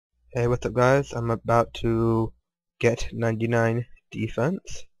Hey, what's up guys? I'm about to get 99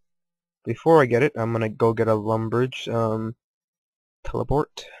 defense. Before I get it, I'm gonna go get a Lumbridge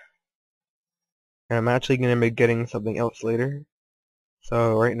teleport. And I'm actually gonna be getting something else later.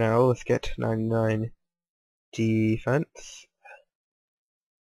 So right now, let's get 99 defense.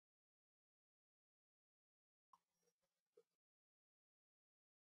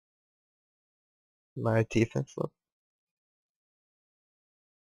 My defense level.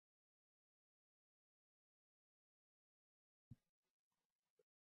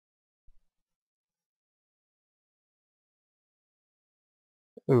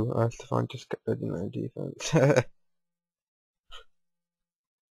 Ooh, Stefan just got 39 defense.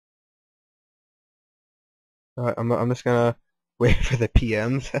 I'm just gonna wait for the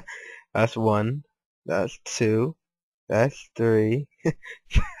PMs. That's one. That's two. That's three.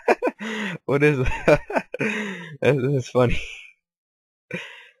 What is that? This is funny.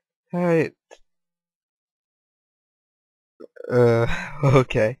 Alright.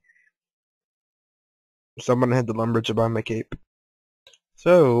 Okay. Someone had the lumber to buy my cape.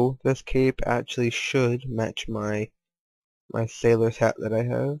 So, this cape actually should match my sailor's hat that I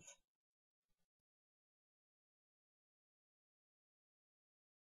have.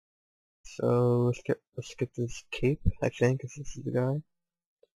 So, let's get this cape, I think, this is the guy.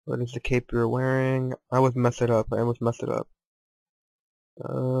 What is the cape you're wearing? I almost messed it up. Buy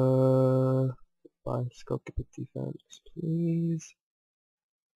skill cape defense, please.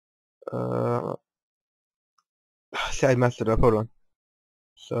 See, I messed it up. Hold on.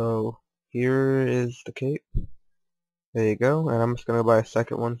 So, here is the cape. There you go. And I'm just gonna buy a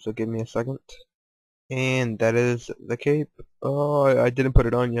second one, so give me a second. And that is the cape. Oh, I didn't put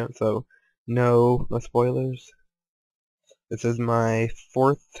it on yet, so no spoilers. This is my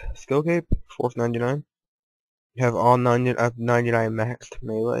fourth skill cape, fourth 99. I have all 90, I have 99 maxed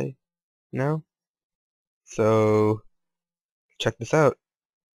melee now. So check this out.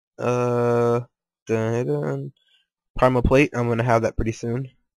 Dun, dun. Primal plate. I'm gonna have that pretty soon.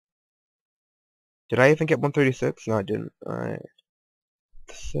 Did I even get 136? No, I didn't. Alright.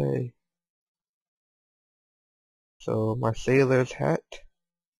 Let's say. So my sailor's hat.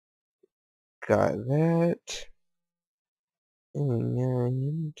 Got that.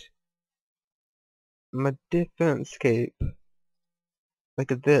 And my defense cape.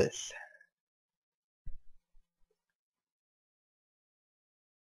 Look at this.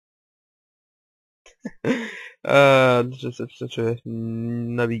 This is such a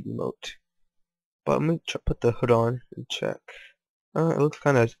nubby emote. But let me put the hood on and check. It looks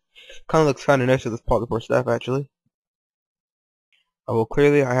looks kind of nice with this Polydor staff actually. Oh well,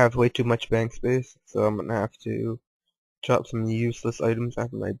 clearly I have way too much bank space, so I'm gonna have to drop some useless items out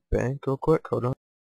of my bank real quick. Hold on.